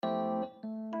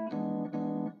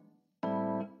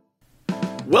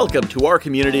Welcome to our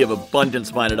community of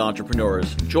abundance-minded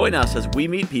entrepreneurs. Join us as we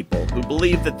meet people who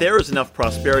believe that there is enough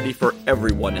prosperity for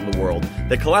everyone in the world,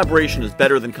 that collaboration is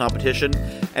better than competition,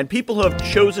 and people who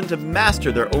have chosen to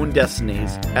master their own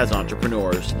destinies as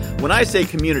entrepreneurs. When I say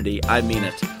community, I mean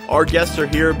it. Our guests are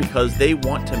here because they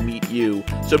want to meet you,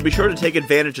 so be sure to take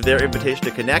advantage of their invitation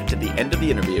to connect at the end of the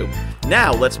interview.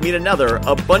 Now, let's meet another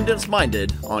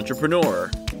abundance-minded entrepreneur.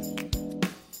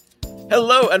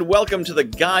 Hello and welcome to the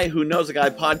Guy Who Knows a Guy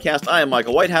podcast. I am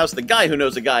Michael Whitehouse, the guy who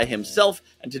knows a guy himself,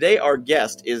 and today our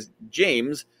guest is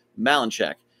James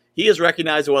Malinchak. He is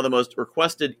recognized as one of the most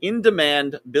requested,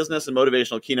 in-demand business and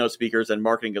motivational keynote speakers and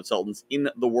marketing consultants in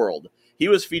the world. He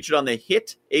was featured on the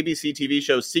hit ABC TV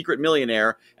show Secret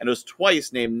Millionaire and was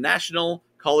twice named National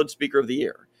College Speaker of the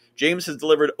Year. James has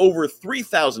delivered over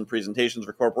 3,000 presentations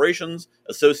for corporations,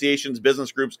 associations,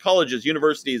 business groups, colleges,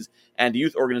 universities, and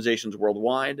youth organizations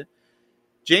worldwide.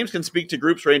 James can speak to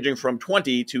groups ranging from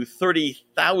 20 to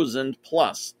 30,000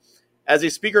 plus. As a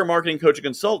speaker, marketing coach, and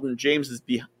consultant, James is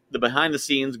the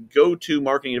behind-the-scenes go-to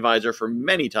marketing advisor for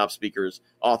many top speakers,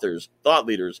 authors, thought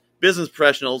leaders, business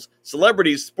professionals,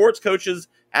 celebrities, sports coaches,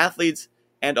 athletes,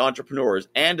 and entrepreneurs,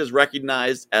 and is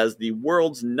recognized as the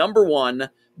world's #1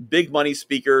 big money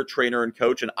speaker, trainer, and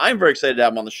coach. And I'm very excited to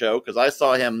have him on the show because I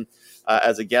saw him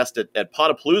as a guest at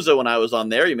Potapalooza when I was on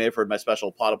there. You may have heard my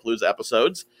special Potapalooza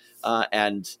episodes.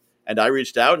 And I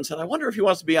reached out and said, I wonder if he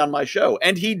wants to be on my show.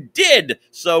 And he did.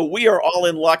 So we are all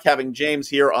in luck having James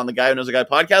here on the Guy Who Knows a Guy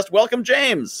podcast. Welcome,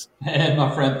 James. Hey,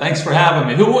 my friend. Thanks for having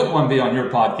me. Who wouldn't want to be on your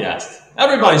podcast?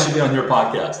 Everybody should be on your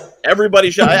podcast.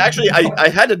 Everybody should. I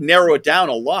had to narrow it down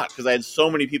a lot because I had so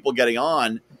many people getting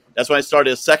on. That's when I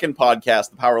started a second podcast,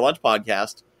 the Power Lunch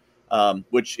podcast,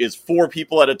 which is 4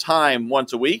 people at a time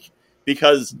once a week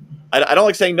because I don't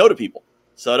like saying no to people.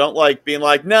 So I don't like being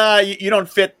like, nah, you don't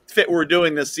fit what we're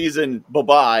doing this season,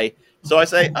 bye-bye. So I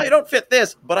say, oh, you don't fit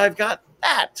this, but I've got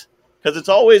that. Because it's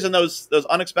always in those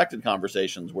unexpected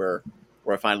conversations where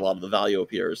I find a lot of the value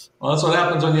appears. Well, that's what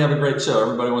happens when you have a great show.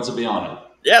 Everybody wants to be on it.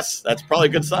 Yes, that's probably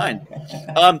a good sign.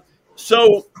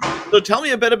 So tell me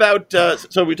a bit about,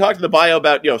 so we talked in the bio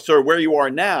about, sort of where you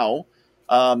are now.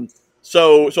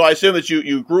 So I assume that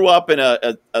you grew up in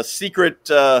a secret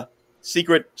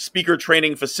speaker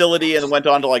training facility and went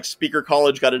on to like speaker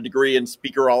college, got a degree in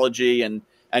speakerology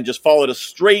and just followed a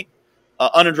straight,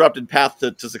 uninterrupted path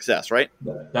to success, right?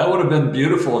 That would have been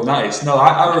beautiful and nice. No,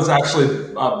 I was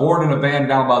actually born in a van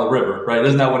down by the river, right?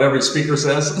 Isn't that what every speaker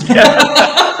says?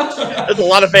 Yeah. There's a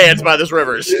lot of vans by those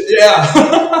rivers.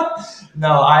 Yeah.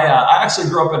 No, I actually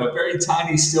grew up in a very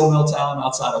tiny steel mill town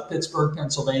outside of Pittsburgh,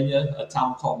 Pennsylvania, a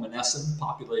town called Monessen,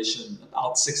 population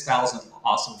about 6,000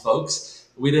 awesome folks.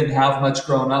 We didn't have much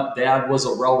growing up. Dad was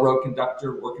a railroad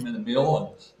conductor working in the mill, and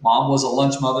Mom was a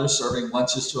lunch mother serving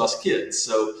lunches to us kids.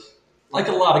 So like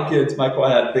a lot of kids, Michael,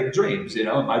 I had big dreams,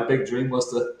 My big dream was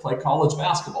to play college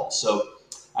basketball. So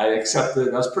I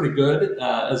was pretty good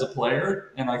as a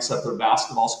player, and I accepted a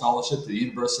basketball scholarship to the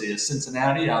University of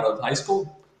Cincinnati out of high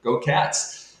school. Go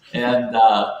Cats. And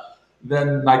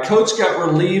then my coach got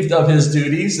relieved of his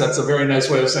duties. That's a very nice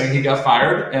way of saying he got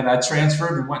fired. And I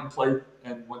transferred and went and played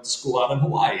and went to school out in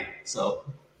Hawaii. So,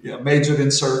 majored in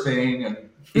surfing and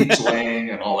beach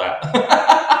laying and all that.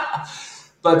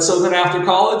 But so then after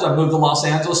college, I moved to Los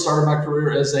Angeles, started my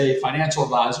career as a financial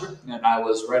advisor. And I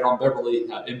was right on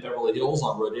in Beverly Hills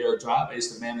on Rodeo Drive. I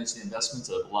used to manage the investments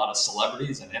of a lot of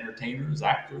celebrities and entertainers,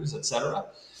 actors, etc.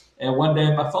 And one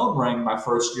day my phone rang my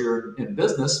first year in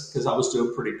business because I was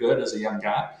doing pretty good as a young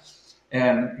guy.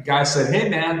 And the guy said, hey,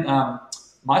 man,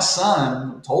 my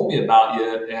son told me about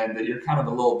you and that you're kind of a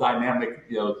little dynamic,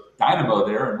 dynamo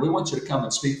there. And we want you to come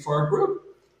and speak for our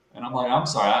group. And I'm like, I'm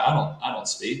sorry, I don't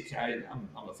speak. I'm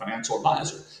a financial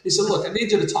advisor. He said, look, I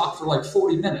need you to talk for like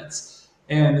 40 minutes.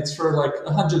 And it's for like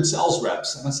 100 sales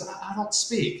reps. And I said, I don't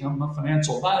speak. I'm a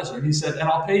financial advisor. And he said, and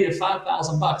I'll pay you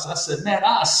 $5,000. I said, man,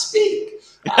 I speak.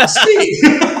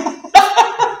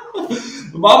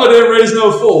 Mama didn't raise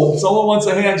no fool. Someone wants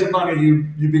to hand you money,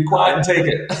 you be quiet and take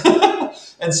it.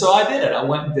 And so I did. I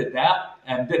went and did that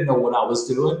and didn't know what I was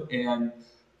doing. And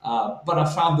but I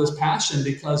found this passion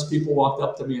because people walked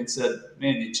up to me and said,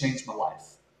 man, you changed my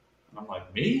life. And I'm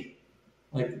like, me?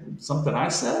 Like something I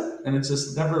said? And it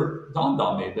just never dawned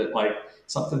on me that like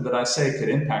something that I say could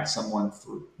impact someone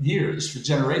for years, for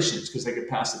generations, because they could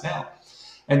pass it down.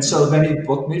 And so then he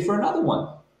booked me for another one.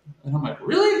 And I'm like,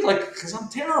 really? Like, because I'm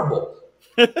terrible.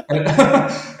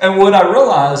 And what I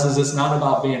realized is it's not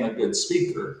about being a good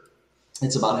speaker.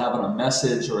 It's about having a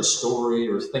message or a story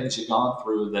or things you've gone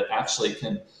through that actually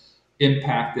can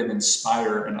impact and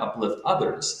inspire and uplift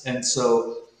others. And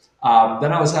so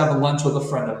Then I was having lunch with a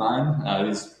friend of mine.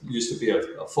 He used to be a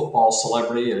football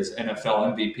celebrity, as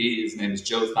NFL MVP. His name is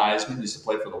Joe Theismann. He used to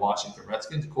play for the Washington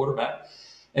Redskins, quarterback.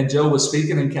 And Joe was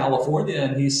speaking in California,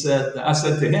 and he said, I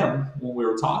said to him when we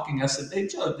were talking, I said, "Hey,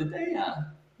 Joe, did they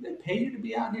pay you to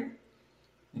be out here?"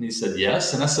 And he said,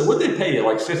 "Yes." And I said, "What'd they pay you,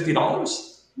 like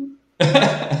 $50?"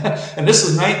 And this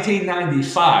is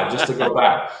 1995, just to go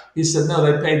back. He said, "No,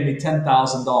 they paid me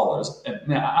 $10,000. And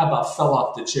man, I about fell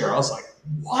off the chair. I was like,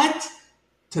 "What?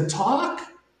 To talk?"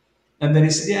 And then he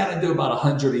said, "Yeah, I do about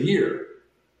 100 a year."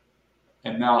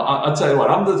 And now I'll tell you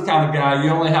what, I'm the kind of guy, you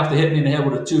only have to hit me in the head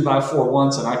with a 2x4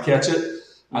 once and I catch it.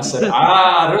 I said,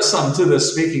 there's something to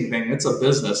this speaking thing. It's a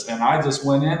business. And I just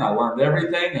went in, I learned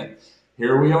everything. And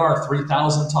here we are,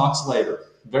 3,000 talks later.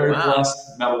 Very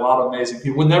blessed, met a lot of amazing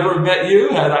people. Would never have met you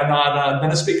had I not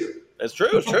been a speaker. It's true,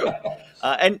 it's true.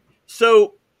 And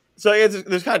so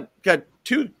there's kind of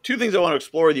two things I want to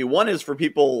explore with you. One is for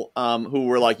people who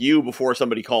were like you before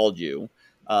somebody called you,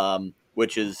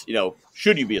 which is,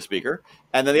 should you be a speaker?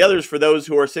 And then the other is for those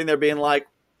who are sitting there being like,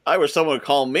 I wish someone would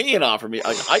call me and offer me.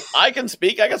 Like, I can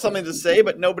speak, I got something to say,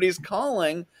 but nobody's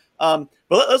calling. But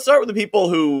let's start with the people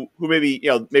who maybe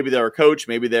they're a coach,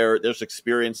 maybe there's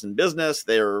experience in business,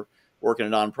 they're working a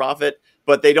nonprofit,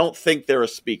 but they don't think they're a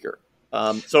speaker.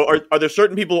 So are there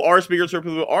certain people who are speakers, certain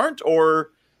people who aren't,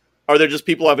 or are there just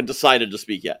people who haven't decided to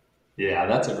speak yet? Yeah,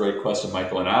 that's a great question,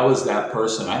 Michael. And I was that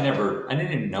person. I didn't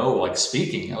even know like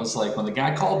speaking. I was like, when the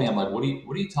guy called me, I'm like, what are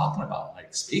you talking about?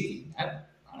 Like speaking? I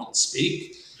don't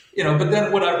speak. But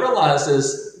then what I realized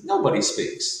is nobody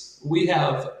speaks. We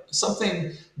have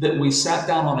something that we sat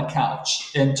down on a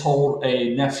couch and told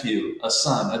a nephew, a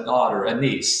son, a daughter, a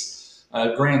niece,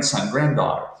 a grandson,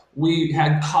 granddaughter. We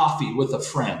had coffee with a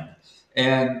friend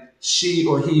and she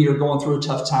or he are going through a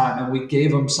tough time and we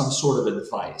gave them some sort of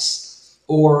advice.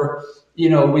 Or,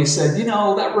 we said,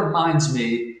 that reminds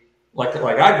me, like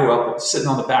I grew up sitting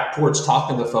on the back porch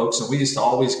talking to folks, and we used to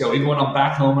always go, even when I'm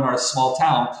back home in our small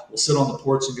town, we'll sit on the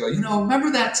porch and go,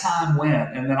 remember that time when,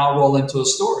 and then I'll roll into a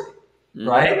story,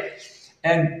 right?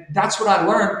 And that's what I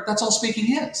learned. That's all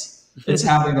speaking is. It's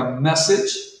having a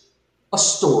message, a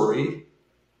story,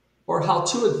 or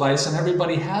how-to advice, and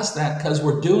everybody has that because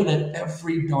we're doing it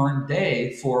every darn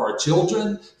day for our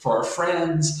children, for our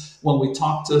friends. When we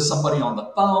talk to somebody on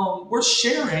the phone, we're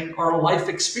sharing our life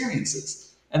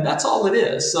experiences, and that's all it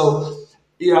is. So,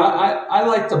 I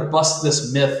like to bust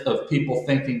this myth of people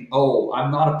thinking, "Oh, I'm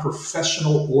not a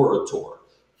professional orator."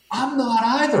 I'm not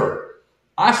either.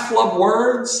 I flub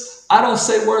words. I don't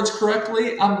say words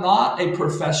correctly. I'm not a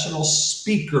professional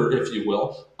speaker, if you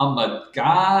will. I'm a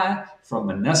guy from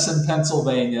Monessen,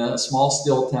 Pennsylvania, a small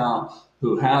steel town,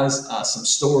 who has some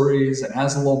stories and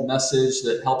has a little message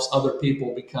that helps other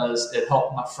people because it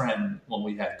helped my friend when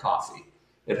we had coffee.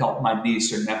 It helped my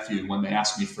niece or nephew when they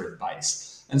asked me for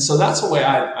advice. And so that's the way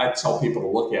I tell people to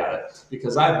look at it,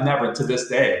 because I've never, to this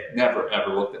day, never,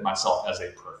 ever looked at myself as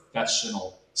a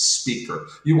professional speaker.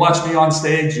 You watch me on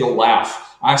stage, you'll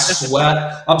laugh. I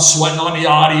sweat. I'm sweating on the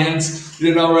audience,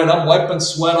 right? I'm wiping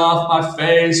sweat off my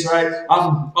face, right?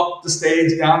 I'm up the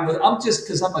stage, I'm just,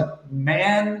 because I'm a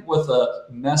man with a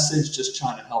message just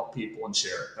trying to help people and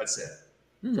share it. That's it.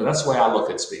 So that's the way I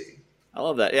look at speaking. I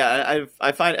love that. Yeah,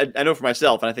 I know for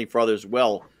myself, and I think for others as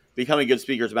well, becoming a good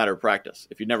speaker is a matter of practice.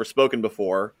 If you've never spoken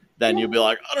before, then you'll be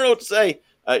like, I don't know what to say.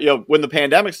 When the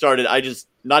pandemic started, I just,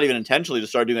 not even intentionally,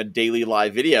 just started doing a daily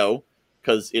live video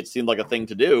because it seemed like a thing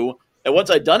to do. And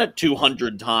once I'd done it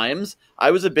 200 times,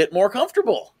 I was a bit more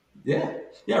comfortable. Yeah.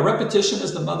 Repetition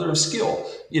is the mother of skill.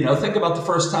 Think about the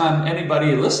first time,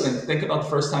 anybody listening, think about the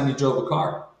first time you drove a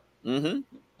car. Mm-hmm.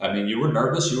 I mean, you were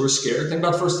nervous, you were scared. Think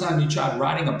about the first time you tried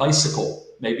riding a bicycle,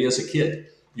 maybe as a kid.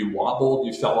 You wobbled,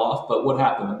 you fell off, but what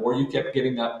happened? The more you kept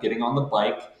getting up, getting on the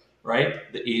bike,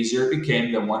 right, the easier it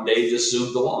became. Then one day you just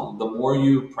zoomed along. The more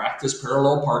you practice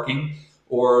parallel parking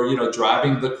or,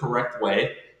 driving the correct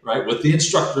way, right, with the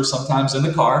instructor sometimes in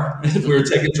the car, if we were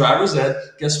taking driver's ed,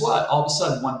 guess what? All of a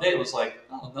sudden, one day it was like,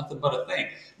 oh, nothing but a thing.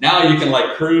 Now you can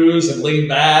like cruise and lean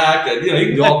back and, you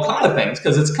can do all kind of things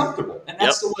because it's comfortable. And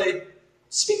that's the way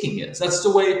speaking is. That's the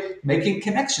way making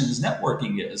connections,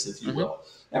 networking is, if you will.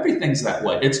 Everything's that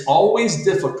way. It's always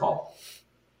difficult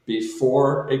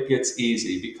before it gets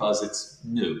easy because it's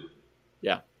new.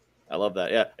 Yeah, I love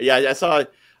that. Yeah.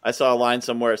 I saw a line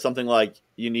somewhere, something like,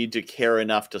 you need to care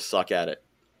enough to suck at it.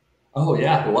 Oh,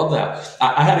 yeah. I love that.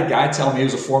 I had a guy tell me, he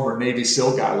was a former Navy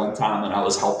SEAL guy one time, and I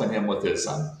was helping him with his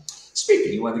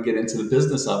speaking. He wanted to get into the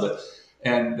business of it.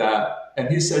 And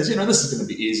he says, this is going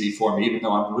to be easy for me, even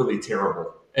though I'm really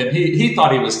terrible. And he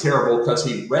thought he was terrible because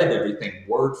he read everything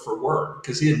word for word,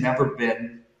 because he had never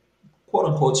been quote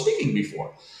unquote speaking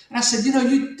before. And I said,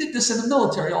 you did this in the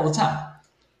military all the time,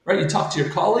 right? You talk to your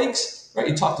colleagues, right?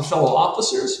 You talk to fellow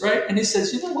officers, right? And he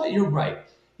says, you know what? You're right.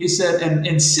 He said, and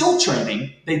in SEAL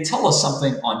training, they tell us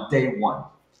something on day one.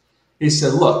 He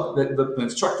said, look, the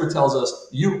instructor tells us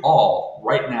you all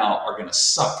right now are going to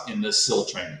suck in this SEAL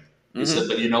training. He said,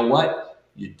 but you know what?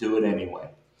 You do it anyway.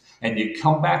 And you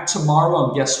come back tomorrow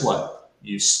and guess what?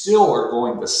 You still are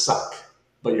going to suck,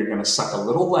 but you're going to suck a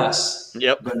little less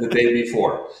than the day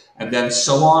before. And then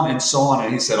so on and so on.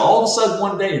 And he said, all of a sudden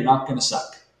one day you're not going to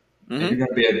suck. And you're going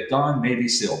to be a darn Navy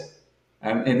SEAL.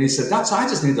 And he said, I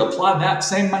just need to apply that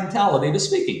same mentality to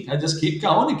speaking. I just keep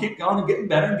going and getting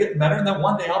better and getting better. And then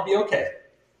one day I'll be okay.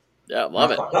 Yeah, love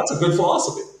it. That's a good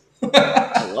philosophy.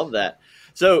 I love that.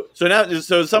 So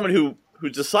someone who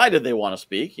decided they want to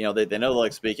speak, they know they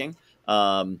like speaking,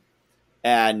 and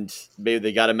maybe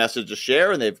they got a message to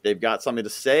share and they've got something to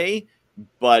say,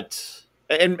 but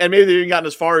maybe they've gotten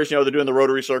as far as, they're doing the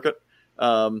Rotary circuit.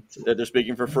 That they're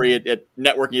speaking for free at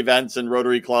networking events and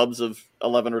Rotary clubs of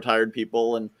 11 retired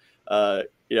people and,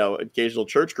 occasional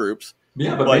church groups.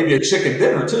 Yeah, but maybe a chicken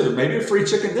dinner too. Maybe a free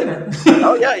chicken dinner.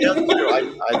 Oh yeah.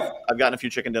 I've gotten a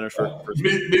few chicken dinners for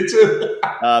me too.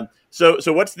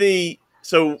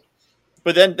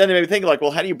 But then they maybe think like,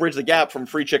 well, how do you bridge the gap from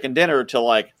free chicken dinner to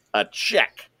like a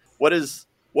check?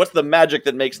 What's the magic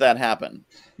that makes that happen?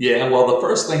 Yeah, well, the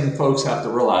first thing folks have to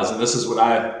realize, and this is what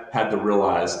I had to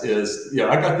realize, is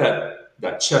I got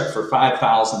that check for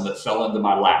 $5,000 that fell into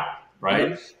my lap, right?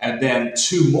 Mm-hmm. And then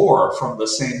 2 more from the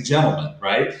same gentleman,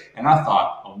 right? And I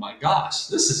thought, oh my gosh,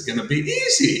 this is going to be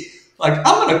easy. Like,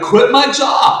 I'm going to quit my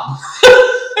job,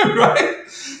 right?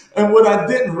 And what I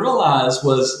didn't realize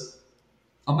was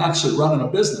I'm actually running a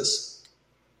business.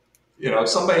 If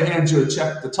somebody hands you a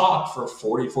check to talk for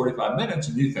 40, 45 minutes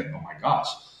and you think, oh my gosh,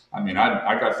 I mean,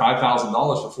 I got $5,000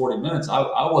 for 40 minutes.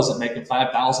 I wasn't making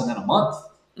 $5,000 in a month,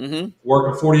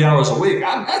 working 40 hours a week.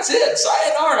 That's it.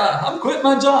 Sayonara. I'm quitting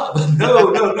my job.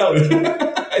 No.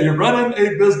 You're running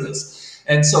a business.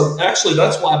 And so actually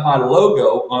that's why my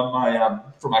logo on my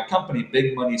for my company,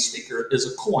 Big Money Speaker,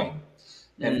 is a coin.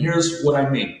 And here's what I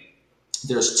mean.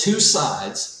 There's 2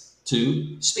 sides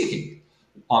to speaking.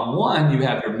 On one, you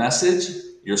have your message,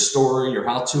 your story, your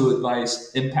how-to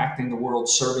advice, impacting the world,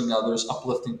 serving others,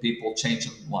 uplifting people,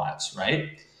 changing lives,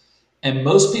 right? And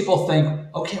most people think,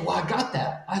 okay, well, I got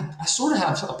that. I sort of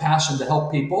have a passion to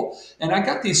help people. And I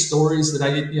got these stories that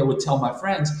I would tell my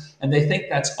friends, and they think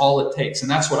that's all it takes. And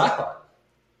that's what I thought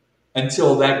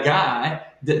until that guy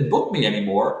didn't book me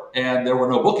anymore and there were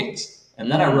no bookings. And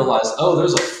then I realized,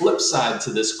 there's a flip side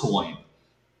to this coin,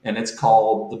 and it's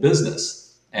called the business.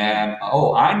 And,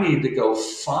 I need to go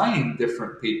find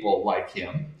different people like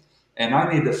him, and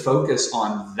I need to focus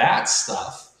on that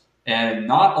stuff and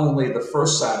not only the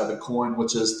first side of the coin,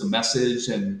 which is the message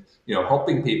and,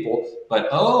 helping people, but,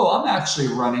 I'm actually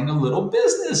running a little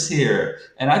business here.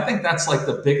 And I think that's like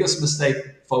the biggest mistake,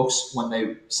 folks, when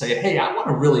they say, hey, I want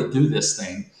to really do this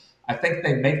thing. I think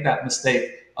they make that mistake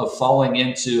of falling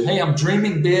into, hey, I'm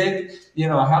dreaming big.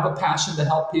 I have a passion to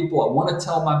help people. I want to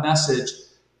tell my message.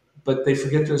 But they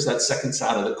forget there's that second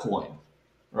side of the coin,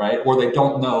 right? Or they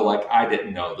don't know, like I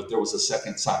didn't know, that there was a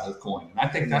second side of the coin. And I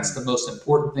think that's the most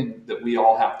important thing that we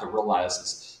all have to realize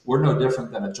is we're no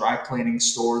different than a dry cleaning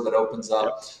store that opens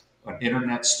up, an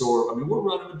internet store. I mean, we're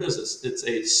running a business. It's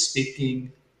a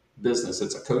speaking business.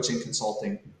 It's a coaching,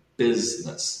 consulting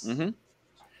business. Mm-hmm.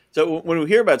 So when we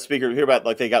hear about speakers, we hear about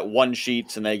like they got one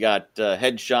sheets and they got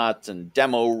headshots and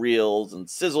demo reels and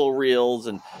sizzle reels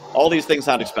and all these things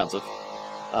sound expensive.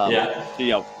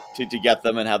 To get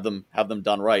them and have them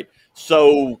done right.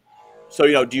 So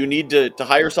do you need to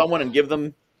hire someone and give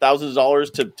them thousands of dollars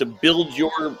to build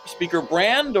your speaker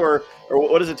brand, or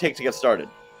what does it take to get started?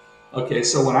 Okay,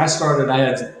 so when I started,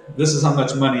 this is how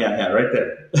much money I had right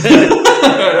there.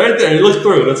 Right there, you look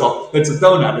through it. It's a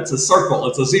donut. It's a circle.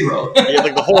 It's a zero. Yeah,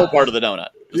 like the whole part of the donut.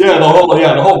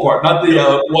 The whole part, not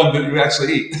the one that you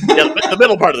actually eat. The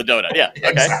middle part of the donut. Yeah, okay.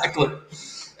 Exactly.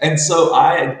 And so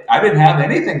I didn't have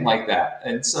anything like that.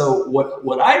 And so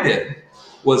what I did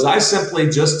was I simply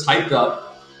just typed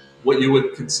up what you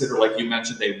would consider, like you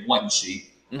mentioned, a one sheet.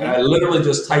 Mm-hmm. And I literally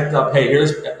just typed up, hey,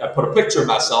 I put a picture of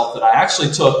myself that I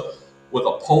actually took with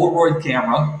a Polaroid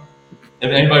camera.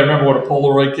 If anybody remember what a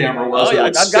Polaroid camera was? Oh, yeah,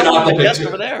 I've got one on the desk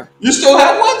over there. You still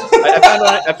have one?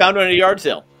 I found one at a yard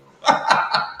sale.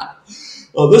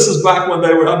 Well, this is back when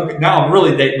they were, now I'm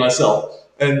really dating myself.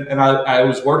 And I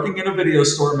was working in a video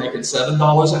store making $7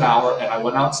 an hour, and I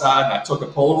went outside and I took a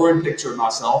Polaroid picture of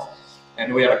myself,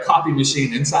 and we had a copy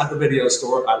machine inside the video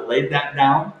store. I laid that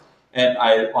down, And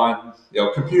I, on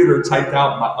computer, typed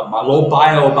out my little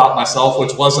bio about myself,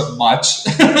 which wasn't much,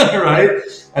 right?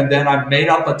 And then I made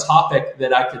up a topic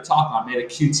that I could talk on. I made a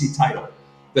cutesy title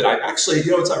that I actually,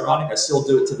 it's ironic, I still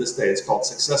do it to this day. It's called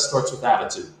Success Starts with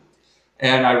Attitude.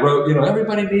 And I wrote,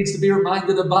 everybody needs to be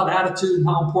reminded about attitude and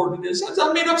how important it is.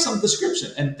 I made up some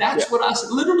description, and that's what I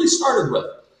literally started with.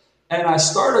 And I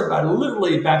started by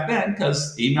literally back then,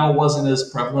 because email wasn't as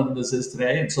prevalent as it is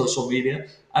today and social media,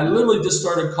 I literally just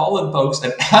started calling folks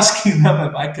and asking them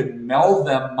if I could mail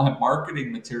them my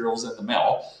marketing materials in the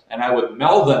mail. And I would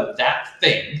mail them that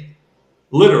thing,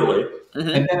 literally. Mm-hmm.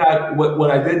 And then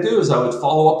what I did do is I would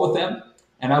follow up with them.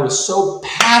 And I was so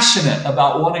passionate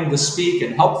about wanting to speak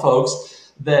and help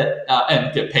folks that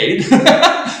and get paid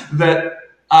that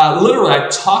literally I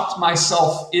talked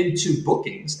myself into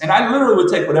bookings. And I literally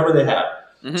would take whatever they had.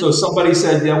 Mm-hmm. So somebody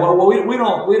said, "Yeah, well, we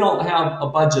don't have a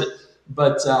budget."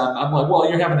 But I'm like, "Well,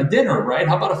 you're having a dinner, right?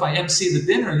 How about if I MC the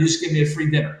dinner and you just give me a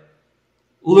free dinner?"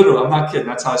 Literally, I'm not kidding.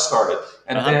 That's how I started.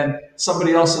 And then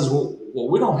somebody else says, well,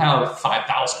 we don't have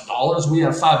 $5,000. We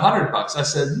have $500. I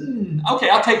said, okay,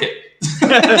 I'll take it.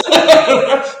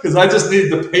 Because I just need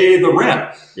to pay the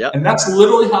rent. Yep. And that's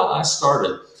literally how I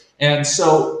started. And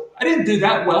so I didn't do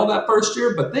that well that first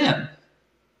year, but then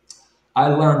I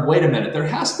learned, wait a minute, there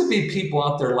has to be people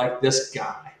out there like this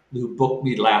guy who booked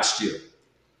me last year.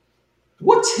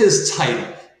 What's his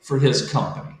title for his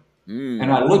company?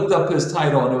 And I looked up his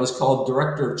title, and it was called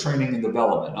Director of Training and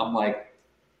Development. I'm like,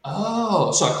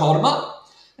 oh. So I called him up,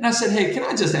 and I said, hey, can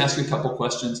I just ask you a couple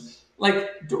questions?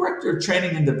 Like, Director of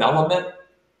Training and Development,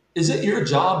 is it your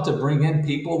job to bring in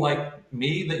people like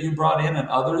me that you brought in and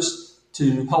others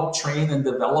to help train and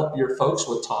develop your folks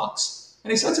with talks?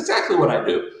 And he said, that's exactly what I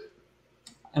do.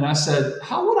 And I said,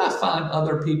 how would I find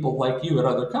other people like you at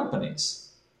other companies?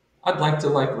 I'd like to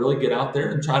really get out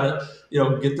there and try to,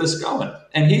 get this going.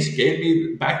 And he gave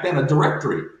me back then a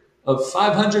directory of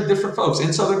 500 different folks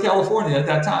in Southern California at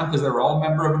that time, because they were all a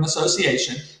member of an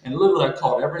association. And literally I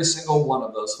called every single one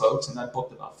of those folks, and I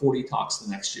booked about 40 talks the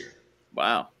next year.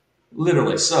 Wow.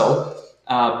 Literally. So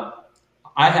I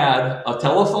had a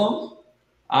telephone.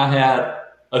 I had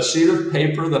a sheet of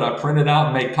paper that I printed out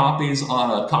and made copies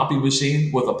on a copy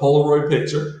machine with a Polaroid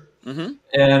picture. Mm-hmm.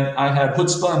 And I had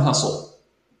chutzpah and hustle.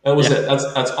 That was it.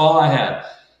 That's all I had.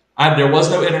 There was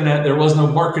no internet. There was no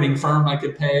marketing firm I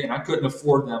could pay, and I couldn't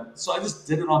afford them. So I just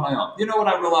did it on my own. You know what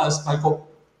I realized, Michael?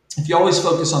 If you always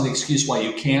focus on the excuse why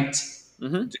you can't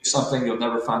do something, you'll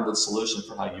never find the solution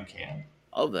for how you can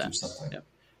do something.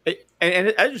 Yeah. And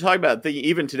as you're talking about,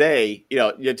 even today,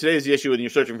 today's the issue when you're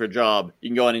searching for a job. You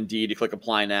can go on Indeed, you click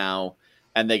Apply Now,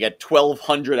 and they get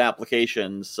 1,200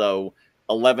 applications. So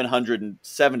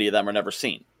 1,170 of them are never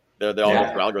seen. They all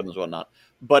go through algorithms and whatnot.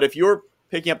 But if you're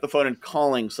picking up the phone and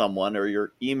calling someone, or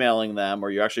you're emailing them,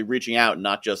 or you're actually reaching out and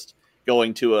not just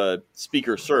going to a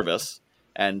speaker service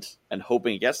and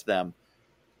hoping it gets to them,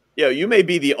 you may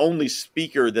be the only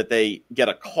speaker that they get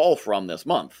a call from this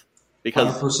month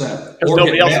because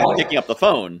nobody else is picking up the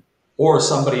phone. Or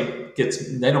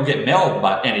they don't get mailed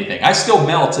by anything. I still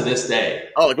mail to this day.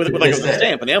 Oh, with a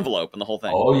stamp and the envelope and the whole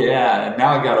thing. Oh, yeah. And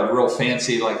now I got a real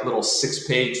fancy, little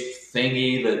 6-page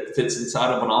thingy that fits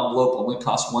inside of an envelope, only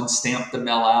costs 1 stamp to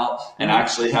mail out, and I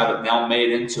actually have it now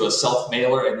made into a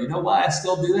self-mailer. And you know why I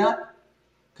still do that?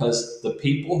 Because the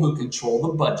people who control the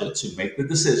budgets, who make the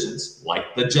decisions, like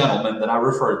the gentleman that I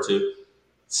referred to,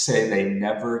 say they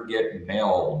never get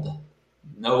mailed.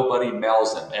 Nobody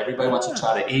mails them. Everybody wants to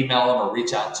try to email them or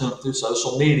reach out to them through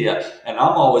social media. And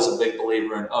I'm always a big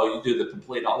believer in, you do the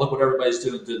complete, look what everybody's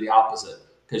doing, do the opposite,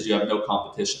 because you have no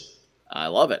competition. I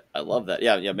love it. I love that.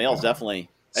 Yeah, mail's definitely.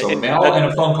 So mail and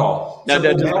a phone call. Now,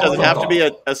 does it have to be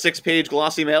a 6-page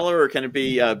glossy mailer, or can it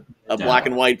be a black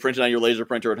and white printed on your laser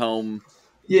printer at home?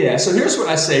 Yeah, so here's what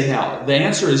I say now. The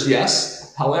answer is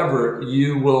yes. However,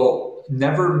 you will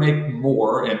never make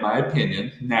more, in my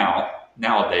opinion,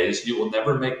 nowadays, you will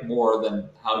never make more than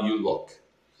how you look.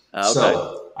 Okay.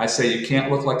 So I say you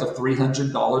can't look like a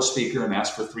 $300 speaker and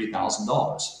ask for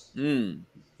 $3,000.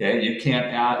 Okay, you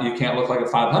can't look like a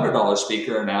 $500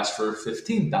 speaker and ask for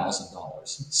 $15,000.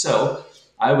 So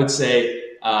I would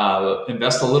say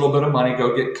invest a little bit of money,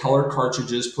 go get color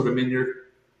cartridges, put them in your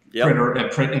printer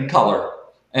and print in color.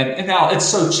 And now it's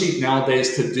so cheap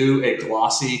nowadays to do a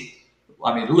glossy.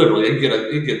 I mean, literally, you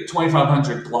get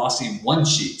 2,500 glossy one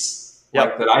sheets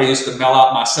that I used to mail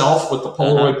out myself with the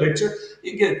Polaroid picture.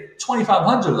 You get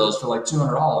 2,500 of those for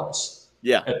 $200.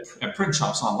 Yeah, at print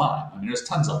shops online. I mean, there's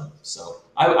tons of them. So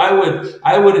I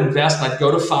would invest. I'd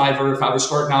go to Fiverr if I was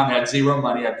starting out and had zero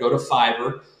money. I'd go to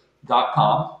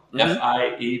Fiverr.com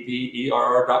Mm-hmm.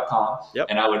 FIEVERR.com. Yep.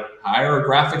 And I would hire a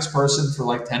graphics person for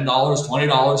like $10, $20, $30.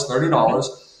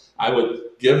 Mm-hmm. I would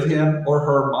give him or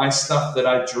her my stuff that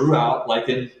I drew out, like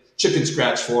in chicken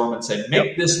scratch form, and say,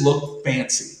 make this look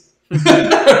fancy.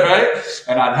 Right?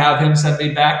 And I'd have him send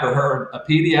me back or her a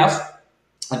PDF.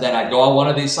 And then I'd go on one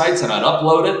of these sites and I'd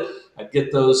upload it. I'd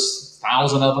get those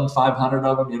 1,000 of them, 500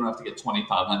 of them. You don't have to get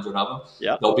 2,500 of them.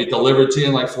 Yep. They'll be delivered to you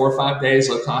in like 4 or 5 days.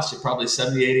 It'll cost you probably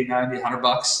 70, 80, 90, 100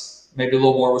 bucks, maybe a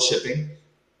little more with shipping.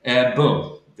 And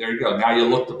boom, there you go. Now you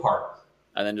look the part.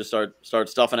 And then just start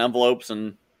stuffing envelopes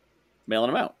and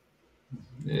mailing them out.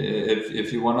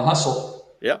 If you want to hustle.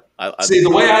 Yeah. See, the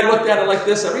way I looked at it like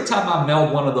this, every time I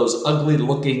mailed one of those ugly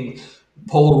looking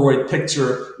Polaroid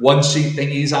picture one sheet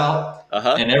thingies out,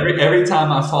 and every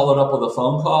time I followed up with a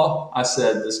phone call, I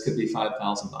said, this could be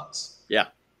 $5,000. Yeah.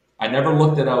 I never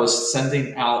looked at I was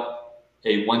sending out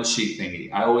a one sheet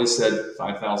thingy. I always said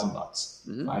 $5,000,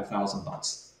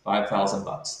 $5,000,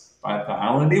 $5,000. I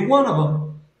only need one of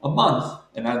them a month,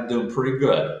 and I'm doing pretty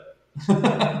good.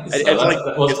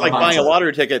 It's like buying a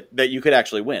lottery ticket that you could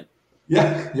actually win.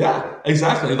 Yeah,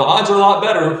 exactly. The odds are a lot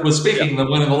better with speaking than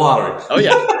winning the lottery. Oh,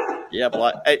 yeah. Yeah,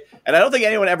 and I don't think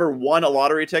anyone ever won a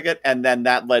lottery ticket and then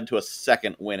that led to a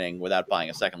second winning without buying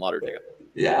a second lottery ticket.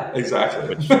 Yeah, exactly.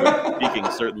 Which speaking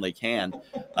certainly can.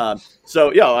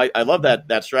 So, yeah, I love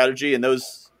that strategy and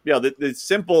those, the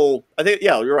simple, I think,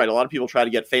 yeah, you're right. A lot of people try to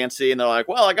get fancy and they're like,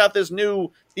 well, I got this new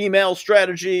email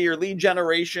strategy or lead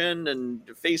generation and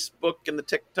Facebook and the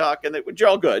TikTok, which are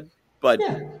all good. But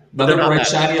another bright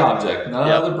shiny object.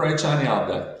 Another bright shiny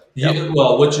object.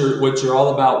 Well, what you're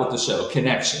all about with the show,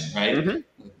 connection, right? Mm-hmm.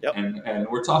 Yep. And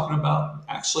we're talking about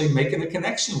actually making a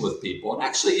connection with people. And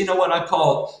actually, you know what I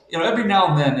call, every now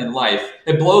and then in life,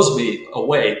 it blows me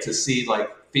away to see like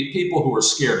people who are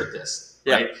scared of this,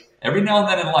 right? Every now and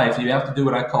then in life, you have to do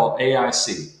what I call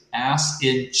AIC, ass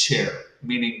in chair,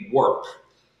 meaning work,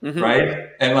 right?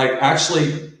 And like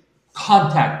actually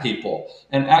contact people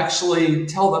and actually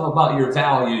tell them about your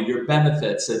value, your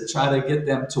benefits, and try to get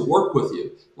them to work with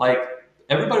you. Like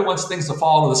everybody wants things to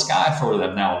fall out of the sky for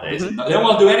them nowadays. They don't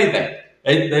want to do anything.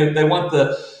 They want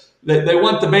they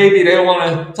want the baby. They don't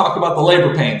want to talk about the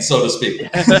labor pains, so to speak.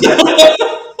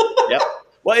 Yep.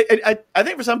 Well, I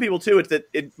think for some people too, it's that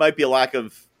it might be a lack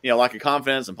of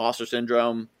confidence, imposter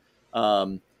syndrome,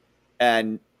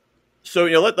 and so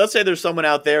let's say there's someone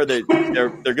out there that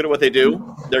they're good at what they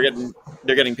do.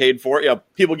 They're getting paid for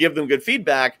it. People give them good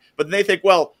feedback, but then they think,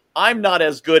 well, I'm not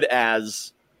as good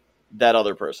as that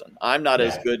other person. I'm not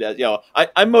as good as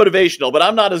I'm motivational, but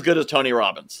I'm not as good as Tony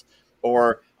Robbins.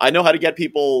 Or I know how to get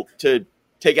people to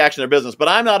take action in their business, but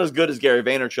I'm not as good as Gary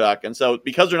Vaynerchuk. And so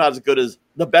because they're not as good as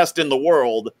the best in the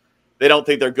world, they don't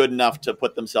think they're good enough to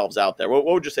put themselves out there. What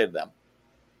would you say to them?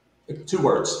 2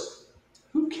 words.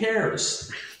 Who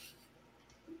cares?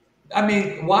 I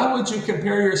mean, why would you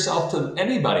compare yourself to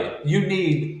anybody? You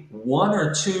need 1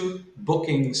 or 2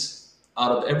 bookings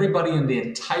out of everybody in the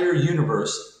entire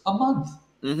universe a month.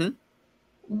 Mm-hmm.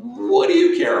 What do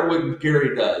you care what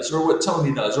Gary does or what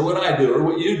Tony does or what I do or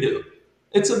what you do?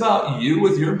 It's about you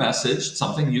with your message,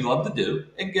 something you love to do,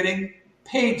 and getting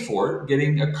paid for it,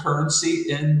 getting a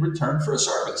currency in return for a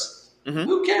service. Mm-hmm.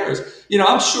 Who cares?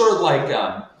 I'm sure like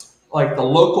the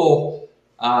local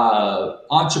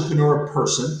entrepreneur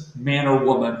person, man or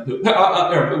woman,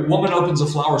 a woman opens a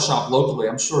flower shop locally.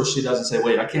 I'm sure she doesn't say,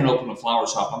 wait, I can't open a flower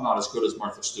shop. I'm not as good as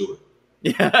Martha Stewart.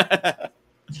 Yeah.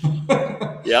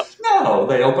 Yep. No,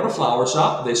 they open a flower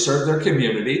shop. They serve their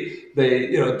community. They,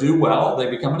 do well. They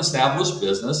become an established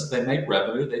business. They make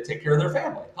revenue. They take care of their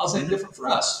family. How's that different for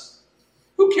us?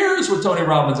 Who cares what Tony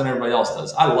Robbins and everybody else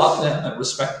does? I love them and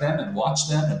respect them and watch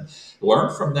them and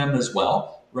learn from them as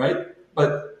well, right?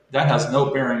 But that has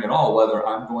no bearing at all whether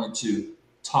I'm going to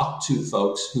talk to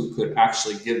folks who could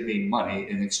actually give me money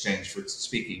in exchange for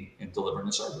speaking and delivering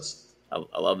a service.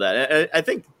 I love that. And I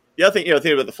think the other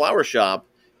thing, about the flower shop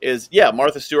is,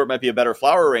 Martha Stewart might be a better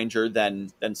flower arranger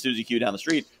than Susie Q down the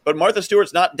street, but Martha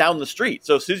Stewart's not down the street.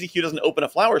 So if Susie Q doesn't open a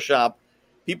flower shop,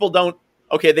 people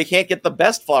they can't get the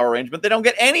best flower arrangement. They don't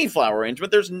get any flower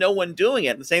arrangement. There's no one doing it.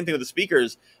 And the same thing with the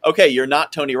speakers. Okay, you're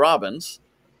not Tony Robbins,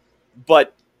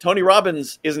 but Tony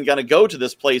Robbins isn't going to go to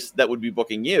this place that would be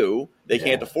booking you. They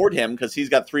can't afford him because he's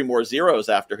got 3 more zeros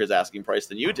after his asking price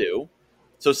than you do.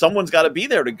 So someone's got to be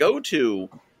there to go to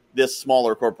this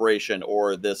smaller corporation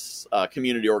or this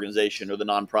community organization or the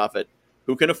nonprofit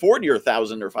who can afford your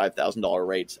 $1,000 or $5,000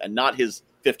 rates and not his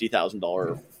 $50,000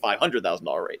 or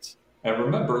 $500,000 rates. And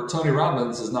remember, Tony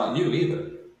Robbins is not you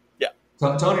either. Yeah.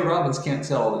 Tony Robbins can't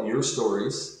tell your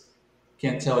stories,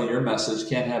 can't tell your message,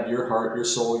 can't have your heart, your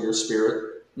soul, your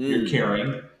spirit, your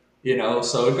caring,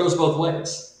 So it goes both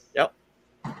ways. Yep.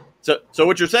 So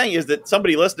what you're saying is that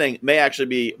somebody listening may actually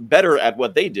be better at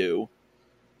what they do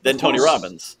than Tony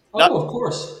Robbins. Of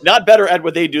course. Not better at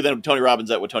what they do than Tony Robbins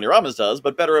at what Tony Robbins does,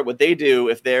 but better at what they do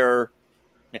if they're,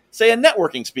 say, a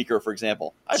networking speaker, for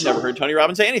example. I've never heard Tony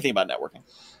Robbins say anything about networking.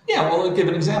 Yeah, well, I'll give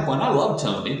an example, and I love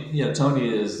Tony.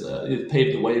 Tony is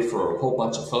paved the way for a whole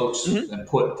bunch of folks and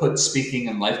put speaking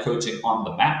and life coaching on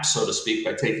the map, so to speak,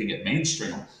 by taking it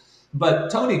mainstream. But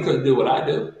Tony couldn't do what I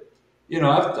do.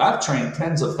 I've trained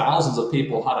tens of thousands of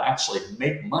people how to actually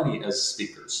make money as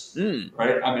speakers,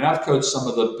 right? I mean, I've coached some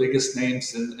of the biggest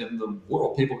names in the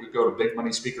world. People could go to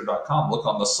bigmoneyspeaker.com, look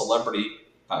on the celebrity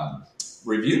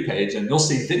review page, and you'll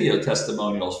see video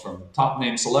testimonials from top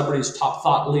name celebrities, top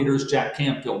thought leaders, Jack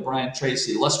Canfield, Brian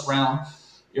Tracy, Les Brown,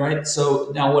 right?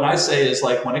 So now what I say is,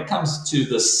 like, when it comes to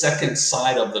the second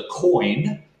side of the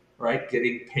coin, right,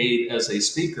 getting paid as a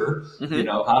speaker,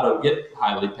 how to get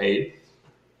highly paid,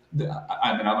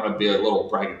 I mean, I'm going to be a little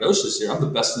braggadocious here. I'm the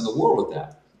best in the world with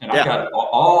that. And I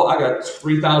got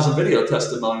 3,000 video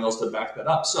testimonials to back that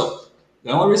up. So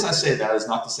the only reason I say that is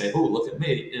not to say, oh, look at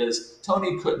me, is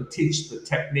Tony couldn't teach the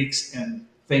techniques and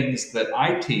things that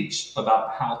I teach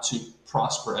about how to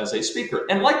prosper as a speaker.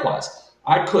 And likewise,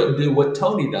 I couldn't do what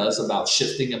Tony does about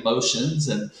shifting emotions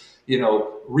and,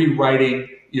 rewriting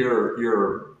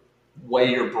your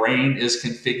way your brain is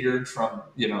configured from,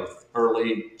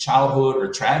 early childhood or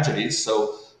tragedies.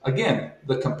 So again,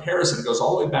 the comparison goes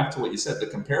all the way back to what you said. The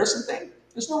comparison thing,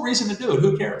 there's no reason to do it.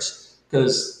 Who cares?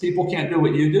 Because people can't do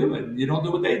what you do and you don't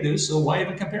do what they do. So why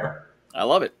even compare? I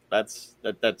love it.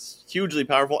 That's hugely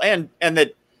powerful. And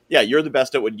that, you're the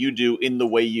best at what you do in the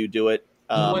way you do it.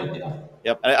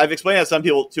 Yep. I've explained that to some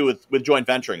people too with joint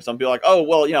venturing. Some people are like, oh,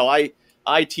 well,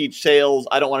 I teach sales.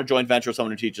 I don't want to joint venture with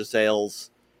someone who teaches sales.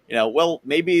 Well,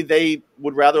 maybe they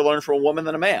would rather learn from a woman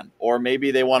than a man, or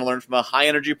maybe they want to learn from a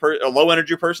low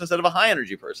energy person instead of a high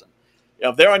energy person.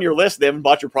 If they're on your list, they haven't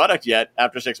bought your product yet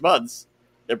after 6 months,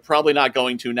 they're probably not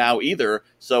going to now either.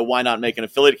 So why not make an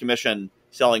affiliate commission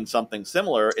selling something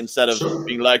similar instead of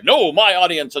being like, no, my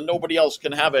audience and nobody else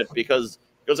can have it because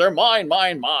they're mine.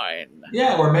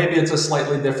 Yeah. Or maybe it's a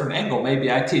slightly different angle.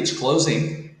 Maybe I teach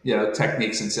closing,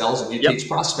 techniques in sales, and you teach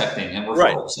prospecting and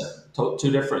referrals. Right.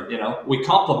 Two different, we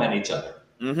complement each other.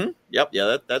 Mm-hmm. Yep.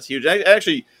 Yeah, that's huge.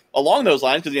 Actually, along those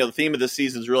lines, because the theme of this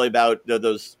season is really about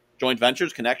those joint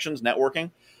ventures, connections,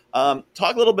 networking.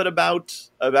 Talk a little bit about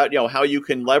how you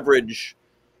can leverage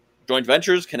joint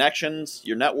ventures, connections,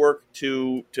 your network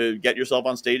to get yourself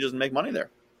on stages and make money there.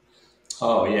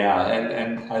 Oh yeah,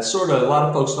 and I a lot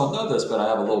of folks don't know this, but I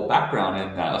have a little background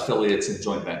in affiliates and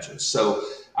joint ventures. So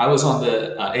I was on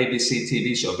the ABC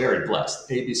TV show, very blessed,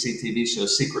 ABC TV show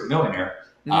Secret Millionaire,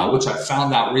 which I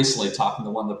found out recently talking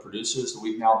to one of the producers.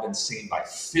 We've now been seen by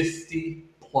 50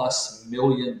 plus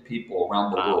million people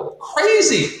around the world.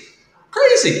 Crazy.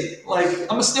 Like,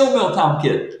 I'm a Steel Milltown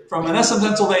kid from Menneson,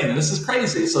 Pennsylvania. This is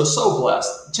crazy. So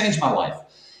blessed. It changed my life.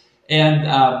 And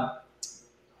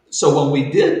so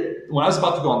when I was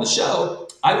about to go on the show,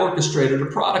 I orchestrated a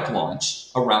product launch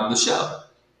around the show.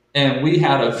 And we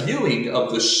had a viewing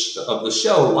of the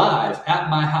show live at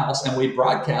my house, and we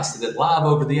broadcasted it live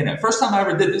over the internet. First time I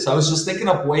ever did this. I was just thinking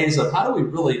up ways of how do we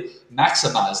really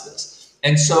maximize this.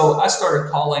 And so I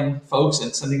started calling folks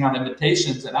and sending out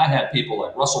invitations, and I had people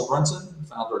like Russell Brunson,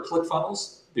 founder of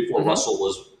ClickFunnels, before Russell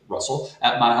was Russell,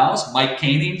 at my house. Mike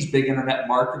Canings, big internet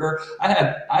marketer.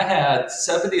 I had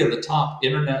 70 of the top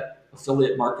internet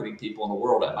affiliate marketing people in the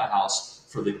world at my house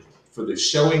for the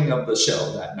showing of the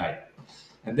show that night.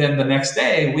 And then the next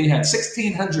day, we had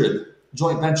 1,600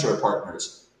 joint venture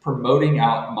partners promoting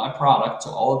out my product to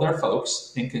all of their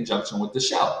folks in conjunction with the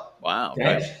show. Wow.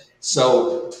 Okay. Right.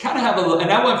 So kind of have a little,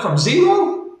 and I went from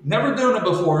 0, never doing it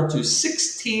before, to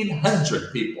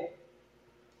 1,600 people.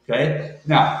 Okay.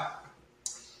 Now,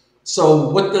 so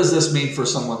what does this mean for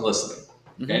someone listening?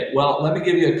 Okay. Well, let me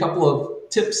give you a couple of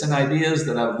tips and ideas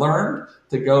that I've learned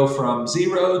to go from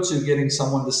 0 to getting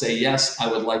someone to say, yes, I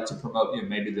would like to promote you.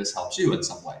 Maybe this helps you in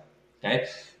some way. Okay.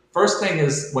 First thing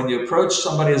is, when you approach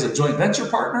somebody as a joint venture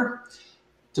partner,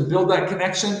 to build that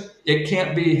connection, it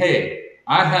can't be, hey,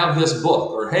 I have this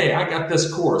book, or hey, I got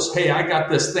this course. Hey, I got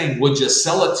this thing. Would you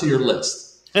sell it to your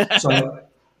list? So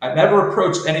I never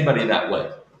approached anybody that way.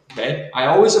 Okay. I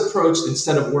always approached,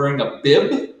 instead of wearing a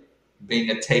bib, being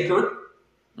a taker,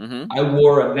 I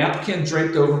wore a napkin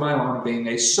draped over my arm, being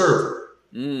a server.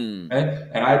 Okay?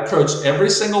 And I approached every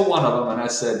single one of them, and I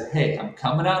said, hey, I'm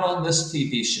coming out on this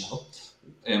TV show,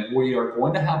 and we are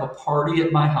going to have a party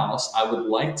at my house. I would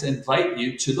like to invite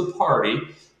you to the party.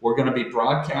 We're going to be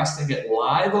broadcasting it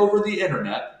live over the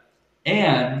internet,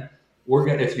 and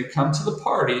if you come to the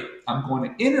party, I'm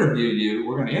going to interview you.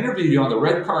 We're going to interview you on the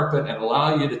red carpet and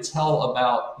allow you to tell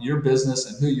about your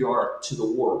business and who you are to the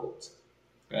world.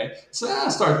 Okay. So then I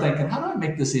started thinking, how do I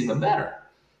make this even better?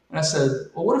 And I said,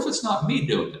 well, what if it's not me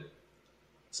doing it?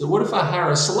 So what if I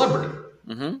hire a celebrity?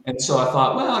 Mm-hmm. And so I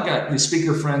thought, well, I got these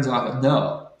speaker friends, and I thought,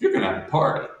 no, if you're going to have a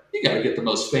party, you got to get the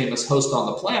most famous host on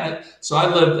the planet. So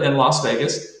I lived in Las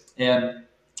Vegas, and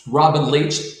Robin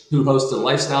Leach, who hosted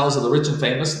Lifestyles of the Rich and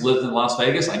Famous, lived in Las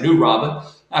Vegas. I knew Robin.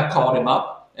 I called him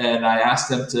up and I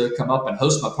asked him to come up and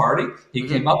host my party. He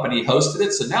came up and he hosted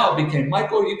it. So now it became,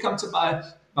 Michael, you come to my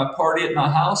party at my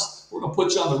house. We're going to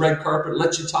put you on the red carpet,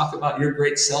 let you talk about your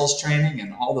great sales training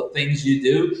and all the things you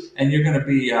do. And you're going to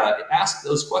be asked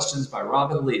those questions by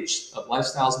Robin Leach of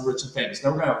Lifestyles of the Rich and Famous.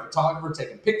 Then we're going to have a photographer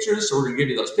taking pictures. So we're going to give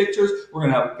you those pictures. We're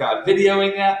going to have a guy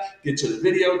videoing that, get you the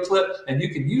video clip, and you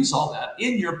can use all that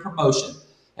in your promotion.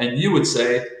 And you would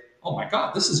say, oh my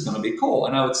God, this is going to be cool.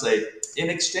 And I would say, in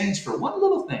exchange for one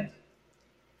little thing,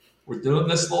 we're doing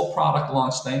this little product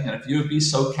launch thing. And if you would be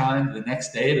so kind the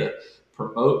next day to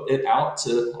promote it out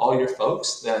to all your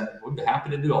folks, then we'd be happy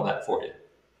to do all that for you.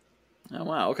 Oh,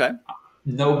 wow. Okay.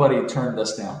 Nobody turned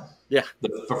us down. Yeah.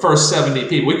 The first 70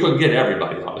 people, we couldn't get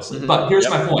everybody, obviously. Mm-hmm. But here's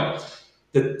my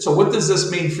point. So what does this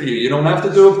mean for you? You don't have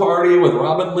to do a party with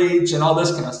Robin Leach and all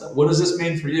this kind of stuff. What does this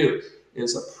mean for you?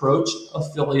 Is approach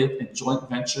affiliate and joint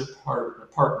venture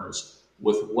partners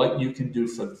with what you can do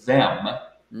for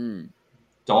them.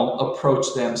 Don't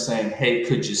approach them saying, hey,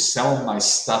 could you sell my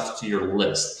stuff to your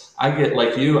list? I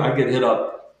get hit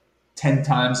up 10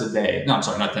 times a day. No, I'm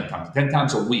sorry, not 10 times, 10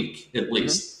 times a week at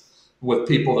least with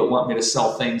people that want me to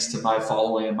sell things to my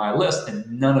following and my list,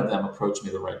 and none of them approach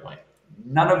me the right way.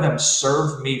 None of them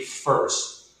serve me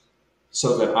first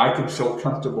so that I could feel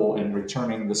comfortable in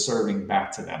returning the serving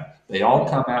back to them. They all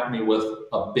come at me with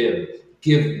a bid.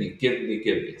 Give me.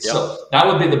 Yep. So that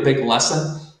would be the big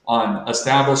lesson on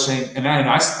establishing. And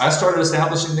I started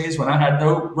establishing these when I had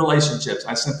no relationships.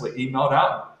 I simply emailed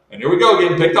out. And here we go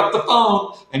again, picked up the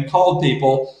phone and called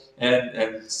people.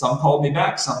 And some called me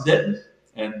back, some didn't.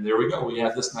 And there we go. We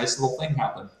have this nice little thing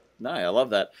happen. No, I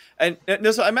love that. And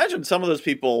so I imagine some of those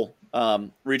people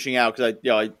reaching out, because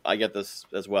I get this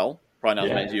as well. Probably not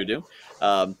as many as you do.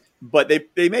 But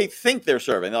they may think they're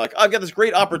serving. They're like, I've got this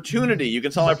great opportunity. You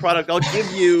can sell my product. I'll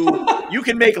give you, you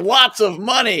can make lots of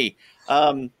money.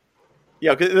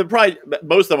 Because they're probably,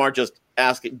 most of them aren't just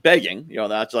begging.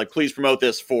 That's like, please promote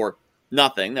this for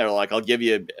nothing. They're like, I'll give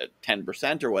you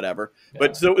 10% or whatever. Yeah.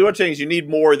 But so what you're saying is you need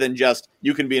more than just,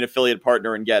 you can be an affiliate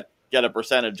partner and get a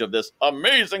percentage of this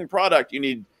amazing product. You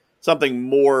need something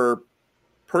more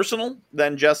personal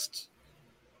than just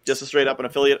a straight up an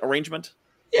affiliate arrangement.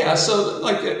 Yeah. So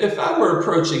like if I were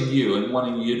approaching you and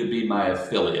wanting you to be my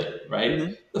affiliate, right?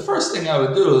 Mm-hmm. The first thing I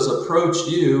would do is approach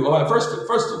you.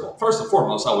 First and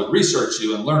foremost, I would research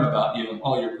you and learn about you and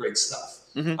all your great stuff.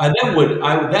 Mm-hmm.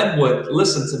 I then would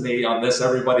listen to me on this,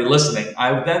 everybody listening.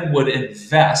 I then would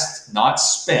invest, not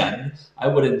spend. I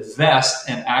would invest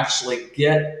and actually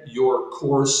get your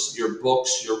course, your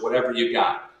books, your whatever you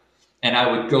got. And I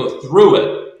would go through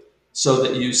it so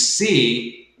that you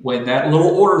see when that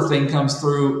little order thing comes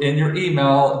through in your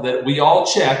email that we all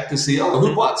check to see,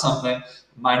 who bought something,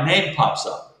 my name pops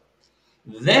up.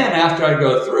 Then after I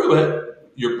go through it,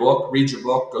 your book, read your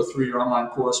book, go through your online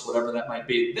course, whatever that might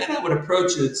be. Then I would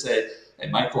approach you and say, hey,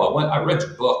 Michael, I read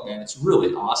your book, man. It's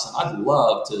really awesome. I'd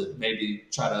love to maybe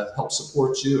try to help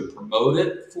support you and promote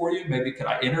it for you. Maybe could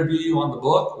I interview you on the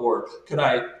book, or could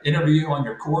I interview you on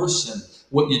your course and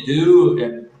what you do?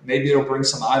 And maybe it'll bring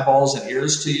some eyeballs and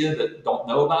ears to you that don't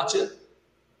know about you.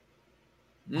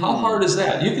 How hard is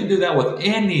that? You can do that with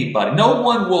anybody. No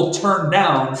one will turn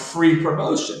down free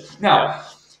promotion. Now,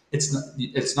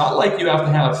 it's not like you have to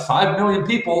have 5 million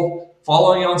people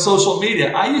following you on social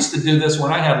media. I used to do this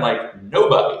when I had like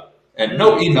nobody and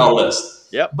no email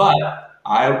list. Yep. But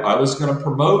I was going to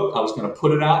promote. I was going to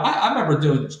put it out. I remember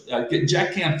getting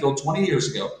Jack Canfield 20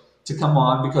 years ago to come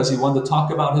on because he wanted to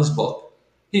talk about his book.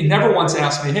 He never once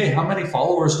asked me, hey, how many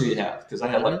followers do you have? Because I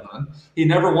had like none. He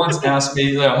never once asked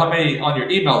me, how many on your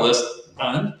email list?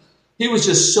 None. He was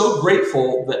just so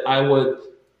grateful that I would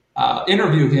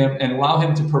interview him and allow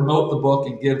him to promote the book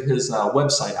and give his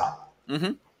website out.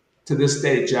 Mm-hmm. To this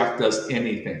day, Jack does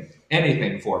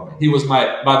anything for me. He was one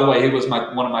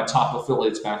of my top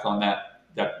affiliates back on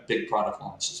that big product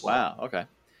launch as well. Wow. Okay.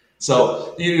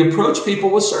 So you approach people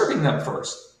with serving them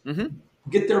first. Mm-hmm.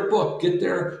 Get their book, get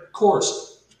their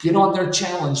course, get on their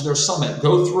challenge, their summit,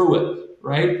 go through it,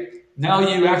 right? Now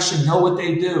you actually know what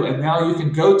they do, and now you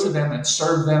can go to them and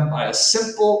serve them by a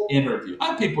simple interview. I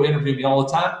have people interview me all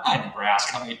the time. I never ask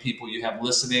how many people you have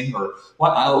listening, or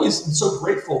well, I always am so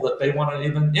grateful that they want to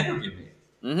even interview me.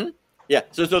 Mm-hmm. Yeah.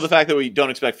 So the fact that we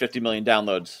don't expect 50 million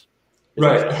downloads.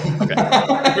 Right. Okay.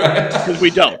 Right. Because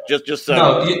we don't. Just so.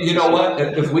 No, you know what?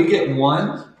 If we get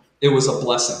one, it was a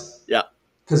blessing. Yeah.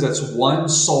 Because it's one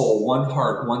soul, one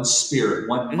heart, one spirit,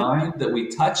 one mind that we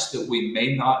touch that we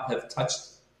may not have touched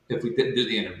if we didn't do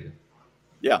the interview.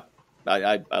 Yeah,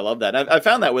 I love that. I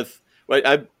found that with when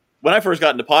I first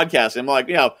got into podcasting, I'm like,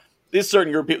 this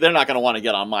certain group of people, they're not going to want to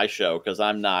get on my show because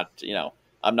I'm not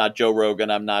Joe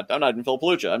Rogan, I'm not even Phil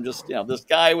Paluccia. I'm just this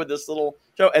guy with this little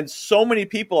show, and so many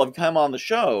people have come on the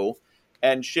show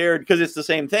and shared because it's the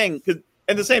same thing.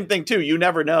 And the same thing too. You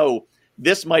never know.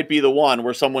 This might be the one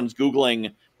where someone's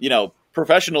Googling,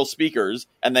 professional speakers,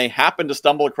 and they happen to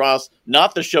stumble across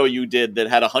not the show you did that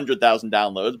had 100,000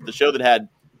 downloads, but the show that had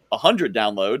 100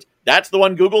 downloads. That's the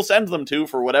one Google sends them to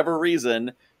for whatever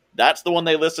reason. That's the one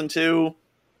they listen to.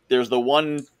 There's the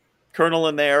one kernel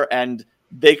in there, and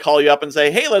they call you up and say,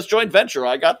 hey, let's joint venture.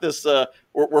 I got this.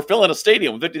 We're filling a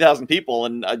stadium with 50,000 people,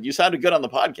 and you sounded good on the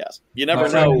podcast. You never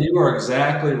know. You are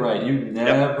exactly right. You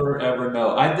never, ever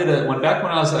know. I did back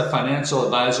when I was a financial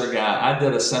advisor guy, I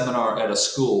did a seminar at a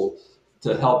school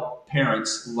to help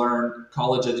parents learn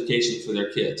college education for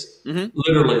their kids. Mm-hmm.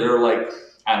 Literally, there were like,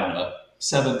 I don't know,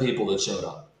 7 people that showed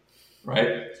up,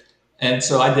 right? And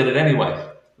so I did it anyway.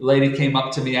 The lady came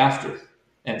up to me after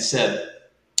and said,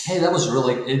 hey, that was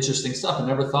really interesting stuff. I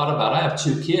never thought about it. I have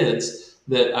 2 kids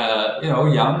that, are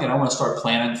young, and I want to start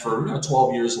planning for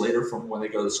 12 years later from when they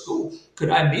go to school. Could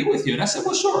I meet with you? And I said,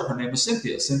 well, sure. Her name was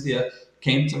Cynthia. Cynthia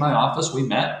came to my office. We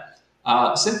met.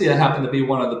 Cynthia happened to be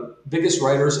one of the biggest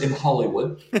writers in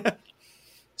Hollywood.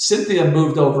 Cynthia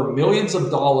moved over millions of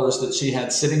dollars that she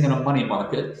had sitting in a money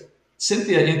market.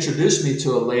 Cynthia introduced me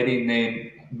to a lady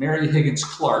named Mary Higgins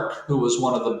Clark, who was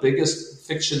one of the biggest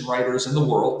fiction writers in the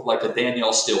world, like a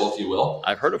Danielle Steele, if you will.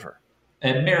 I've heard of her.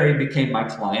 And Mary became my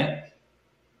client.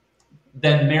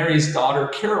 Then Mary's daughter,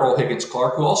 Carol Higgins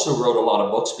Clark, who also wrote a lot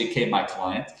of books, became my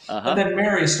client. And then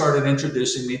Mary started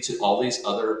introducing me to all these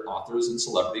other authors and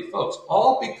celebrity folks,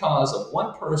 all because of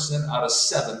one person out of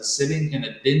 7 sitting in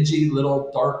a dingy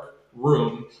little dark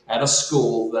room at a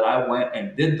school that I went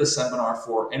and did the seminar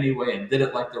for anyway, and did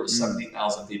it like there was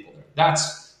 70,000 people there.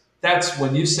 That's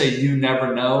when you say you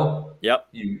never know. Yep.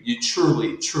 You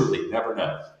truly, truly never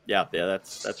know. Yeah,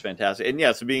 that's fantastic. And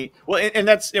yeah, so and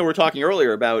that's we're talking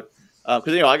earlier about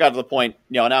because I got to the point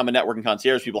now I'm a networking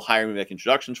concierge. People hire me to make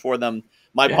introductions for them.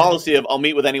 My policy of I'll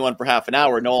meet with anyone for half an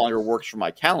hour no longer works for my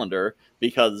calendar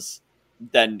because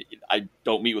then I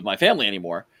don't meet with my family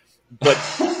anymore. But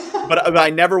but I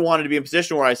never wanted to be in a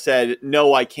position where I said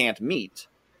no, I can't meet.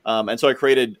 And so I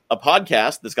created a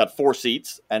podcast that's got 4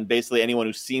 seats, and basically anyone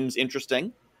who seems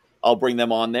interesting, I'll bring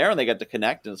them on there, and they get to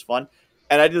connect, and it's fun.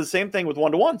 And I did the same thing with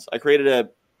one-to-ones. I created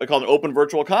I call it an open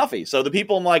virtual coffee. So the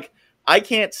people, I'm like, I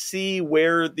can't see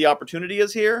where the opportunity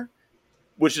is here,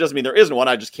 which doesn't mean there isn't one.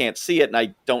 I just can't see it, and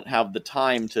I don't have the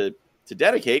time to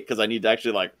dedicate because I need to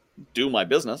actually do my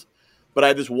business. But I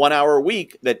have this 1 hour a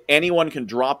week that anyone can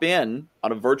drop in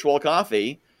on a virtual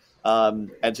coffee.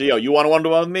 And so, you want to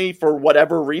one-to-one with me for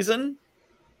whatever reason,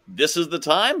 this is the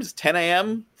time. It's 10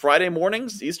 a.m. Friday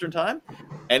mornings, Eastern time.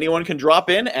 Anyone can drop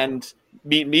in and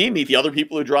meet the other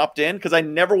people who dropped in, because I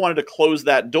never wanted to close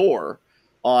that door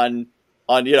on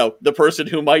the person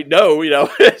who might know.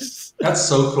 That's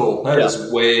so cool. That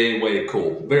is way, way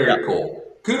cool. Very cool.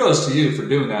 Kudos to you for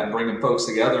doing that and bringing folks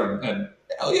together. And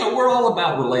we're all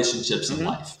about relationships in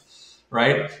life,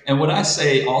 right? And what I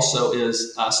say also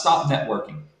is stop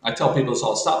networking. I tell people this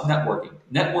all, stop networking.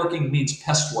 Networking means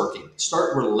pest working.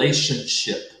 Start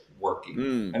relationship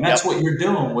working. And that's what you're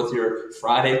doing with your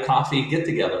Friday coffee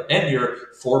get-together and your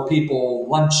 4 people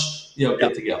lunch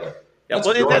get together. Yeah,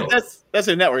 that's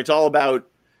a network. It's all about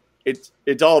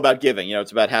giving.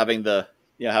 It's about having the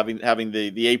having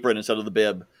the apron instead of the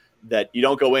bib. That you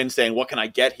don't go in saying, "What can I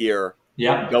get here?"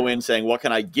 Yeah, you go in saying, "What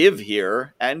can I give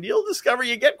here?" And you'll discover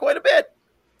you get quite a bit.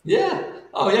 Yeah.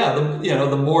 Oh yeah.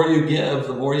 The more you give,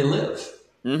 the more you live.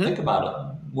 Think about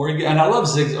it. More you give. And I love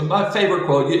Zig. My favorite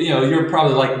quote. You're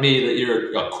probably like me that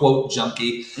you're a quote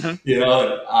junkie.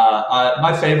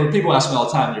 My favorite. People ask me all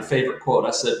the time, your favorite quote. I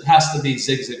said it has to be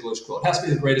Zig Ziglar's quote. It has to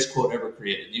be the greatest quote ever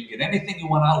created. You can get anything you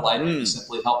want out of life if you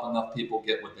simply help enough people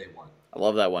get what they want. I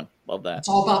love that one. Love that. It's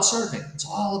all about serving. It's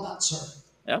all about serving.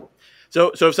 Yeah.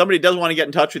 So if somebody does want to get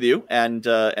in touch with you and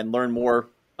learn more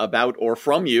about or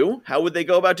from you, how would they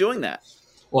go about doing that?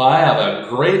 Well, I have a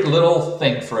great little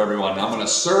thing for everyone. I'm going to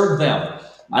serve them.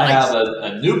 Nice. I have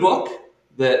a new book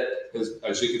that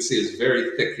as you can see, is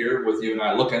very thick here with you and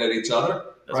I looking at each other,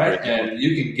 That's right? And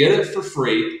you can get it for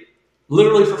free,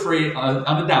 literally for free on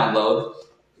a download.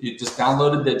 You just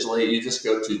download it digitally. You just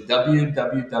go to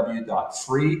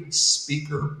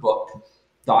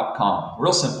www.freespeakerbook.com.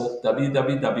 Real simple,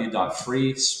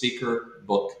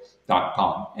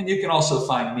 www.freespeakerbook.com. And you can also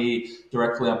find me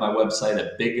directly on my website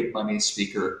at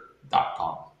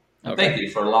bigmoneyspeaker.com. And thank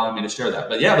you for allowing me to share that.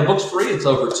 But yeah, the book's free. It's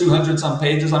over 200 some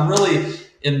pages. I'm really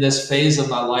in this phase of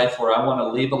my life where I want to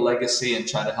leave a legacy and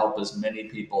try to help as many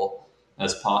people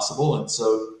as possible. And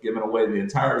so giving away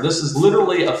this is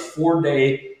literally a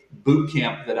 4-day boot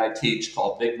camp that I teach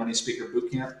called Big Money Speaker Boot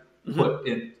Camp, put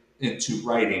into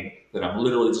writing that I'm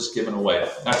literally just giving away.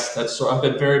 That's so I've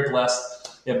been very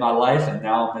blessed in my life, and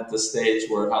now I'm at the stage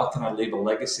where how can I leave a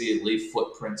legacy and leave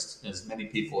footprints in as many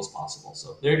people as possible.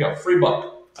 So there you go, free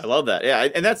book. I love that. Yeah,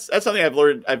 and that's something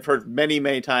I've heard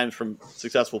many times from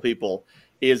successful people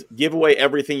is give away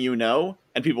everything you know,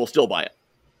 and people will still buy it.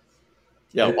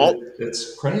 Yeah,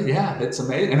 it's crazy. Yeah, it's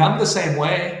amazing, and I'm the same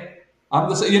way.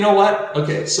 You know what?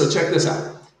 Okay, so check this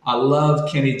out. I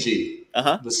love Kenny G,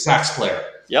 the sax player.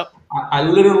 Yep. I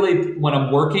literally, when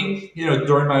I'm working,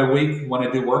 during my week, when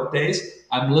I do work days,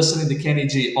 I'm listening to Kenny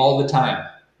G all the time,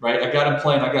 right? I got him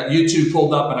playing. I got YouTube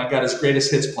pulled up, and I got his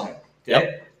greatest hits playing. Okay.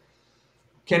 Yep.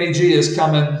 Kenny G is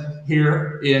coming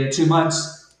here in 2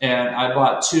 months, and I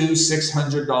bought 2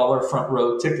 $600 front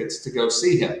row tickets to go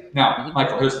see him. Now,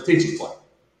 Michael, here's the teaching point.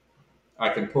 I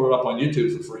can pull it up on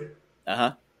YouTube for free.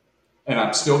 And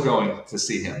I'm still going to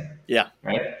see him. Yeah.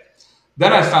 Right.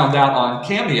 Then I found out on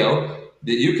Cameo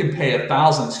that you can pay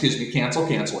invest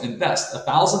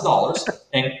 $1,000,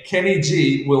 and Kenny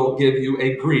G will give you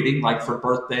a greeting, like for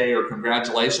birthday or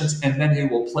congratulations, and then he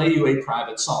will play you a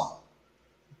private song.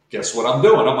 Guess what I'm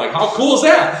doing? I'm like, how cool is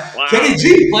that? Wow. Kenny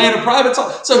G playing a private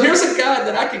song. So here's a guy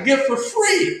that I can get for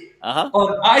free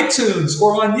on iTunes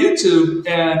or on YouTube,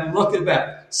 and look at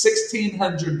that.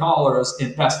 $1,600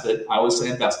 invested, I always say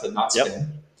invested, not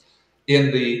spend,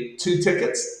 in the 2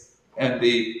 tickets and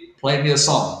the play me a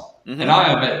song. And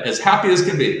I am as happy as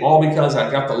can be, all because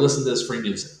I got to listen to this free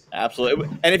music. Absolutely.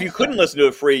 And if you couldn't listen to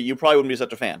it free, you probably wouldn't be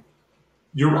such a fan.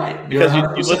 You're right. Because you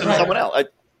listen to someone else.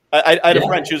 I had a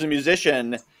friend, she was a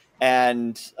musician,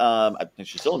 and I think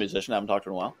she's still a musician. I haven't talked to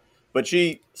her in a while. But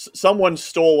someone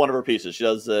stole one of her pieces. She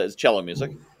does cello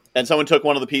music. And someone took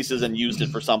one of the pieces and used it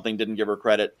for something, didn't give her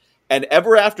credit. And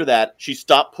ever after that, she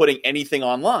stopped putting anything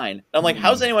online. And I'm like,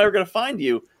 how's anyone ever going to find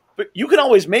you? But you can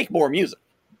always make more music.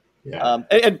 Yeah.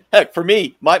 And heck, for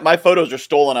me, my photos are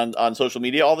stolen on social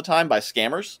media all the time by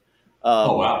scammers.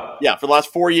 Oh, wow. Yeah, for the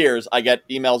last 4 years, I get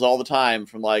emails all the time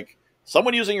from like,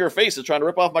 someone using your face is trying to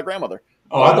rip off my grandmother.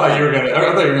 Oh, I thought you were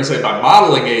gonna say by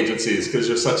modeling agencies because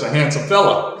you're such a handsome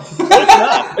fellow.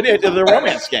 They're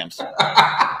romance scams.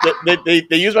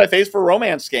 They use my face for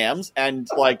romance scams, and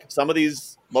like some of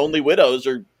these lonely widows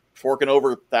are forking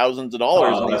over thousands of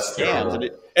dollars in these scams, and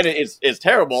it's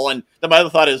terrible. And then my other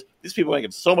thought is, these people are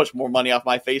making so much more money off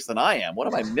my face than I am. What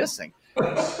am I missing?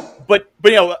 But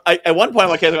at one point, I'm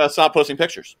like, I'm going to stop posting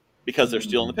pictures because they're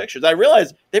stealing the pictures. I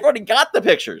realized they've already got the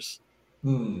pictures.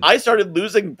 I started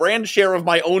losing brand share of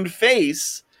my own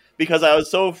face because I was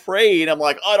so afraid. I'm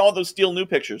like, I don't want to steal new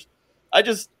pictures.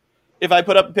 If I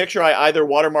put up a picture, I either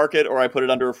watermark it or I put it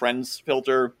under a friend's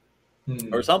filter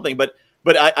or something. But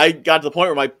I got to the point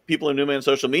where my people who knew me on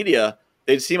social media,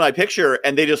 they'd see my picture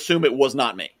and they'd assume it was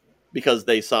not me because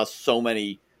they saw so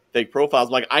many fake profiles.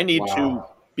 I'm like, I need to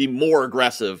be more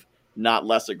aggressive, not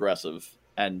less aggressive.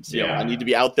 And I need to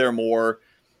be out there more,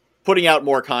 putting out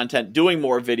more content, doing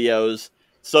more videos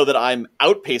so that I'm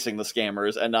outpacing the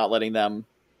scammers and not letting them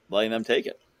take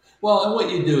it. Well, and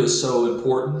what you do is so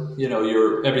important,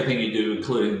 everything you do,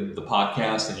 including the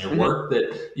podcast and your work,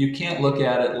 that you can't look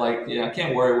at it like, I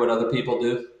can't worry what other people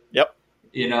do. Yep.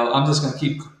 I'm just going to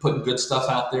keep putting good stuff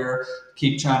out there,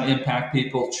 keep trying to impact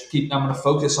people, I'm going to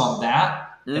focus on that.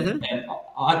 And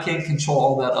I can't control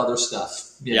all that other stuff.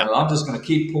 I'm just going to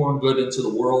keep pouring good into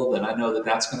the world, and I know that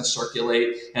that's going to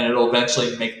circulate, and it'll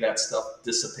eventually make that stuff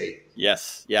dissipate.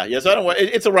 Yes. So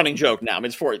it's a running joke now. I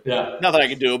mean, it's nothing I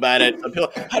can do about it.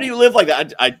 How do you live like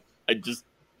that? I just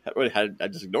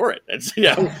ignore it.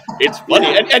 It's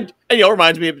funny, and it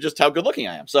reminds me of just how good looking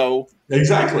I am. So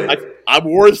exactly, I'm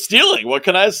worth stealing. What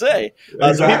can I say?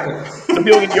 Exactly. Some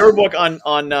people get your book on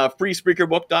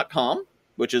freespeakerbook.com,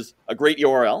 which is a great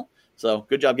URL. So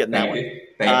good job getting that one.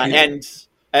 Thank you.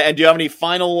 And do you have any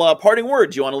final parting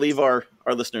words you want to leave our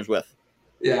listeners with?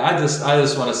 Yeah, I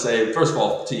just want to say, first of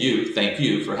all, to you, thank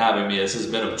you for having me. This has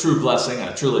been a true blessing.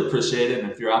 I truly appreciate it.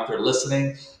 And if you're out there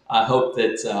listening, I hope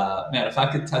that, man, if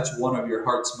I could touch one of your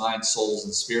hearts, minds, souls,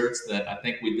 and spirits, that I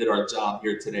think we did our job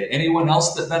here today. Anyone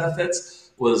else that benefits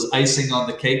was icing on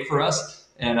the cake for us.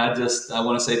 And I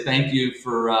want to say thank you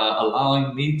for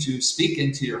allowing me to speak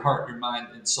into your heart, your mind,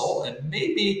 and soul, and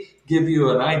maybe give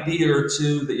you an idea or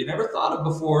two that you never thought of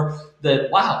before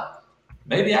that, wow,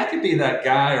 maybe I could be that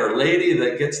guy or lady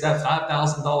that gets that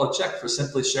 $5,000 check for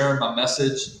simply sharing my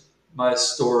message, my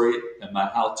story, and my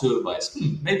how-to advice.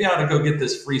 Maybe I ought to go get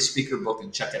this free speaker book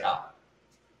and check it out.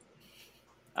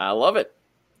 I love it.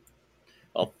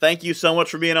 Well, thank you so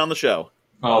much for being on the show.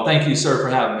 Oh, thank you, sir, for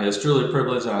having me. It's truly a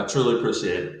privilege, and I truly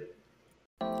appreciate it.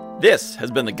 This has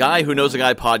been the Guy Who Knows a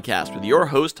Guy podcast with your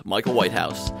host, Michael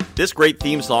Whitehouse. This great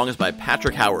theme song is by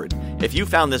Patrick Howard. If you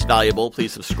found this valuable,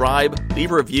 please subscribe, leave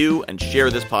a review, and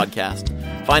share this podcast.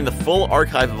 Find the full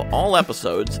archive of all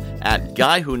episodes at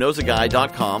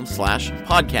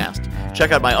guywhoknowsaguy.com/podcast.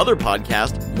 Check out my other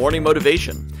podcast, Morning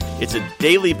Motivation. It's a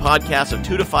daily podcast of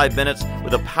 2 to 5 minutes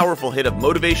with a powerful hit of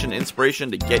motivation and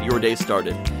inspiration to get your day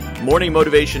started.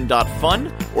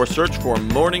 morningmotivation.fun or search for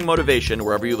Morning Motivation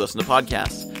wherever you listen to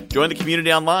podcasts. Join the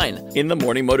community online in the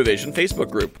Morning Motivation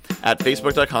Facebook group at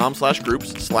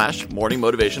facebook.com/groups/Morning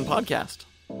Motivation Podcast.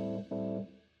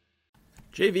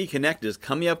 JV Connect is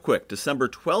coming up quick, December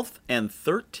 12th and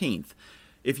 13th.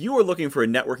 If you are looking for a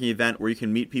networking event where you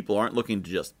can meet people who aren't looking to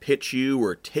just pitch you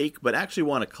or take, but actually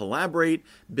want to collaborate,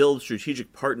 build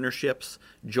strategic partnerships,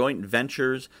 joint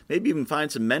ventures, maybe even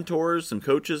find some mentors, some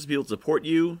coaches, people to support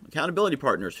you, accountability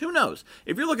partners, who knows?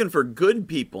 If you're looking for good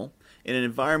people in an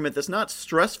environment that's not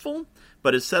stressful,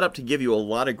 but is set up to give you a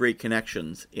lot of great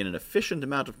connections in an efficient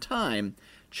amount of time,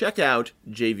 check out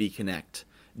JV Connect.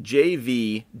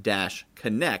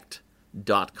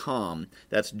 jv-connect.com.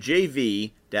 That's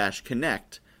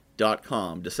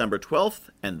jv-connect.com. December 12th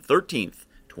and 13th,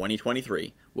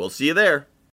 2023. We'll see you there.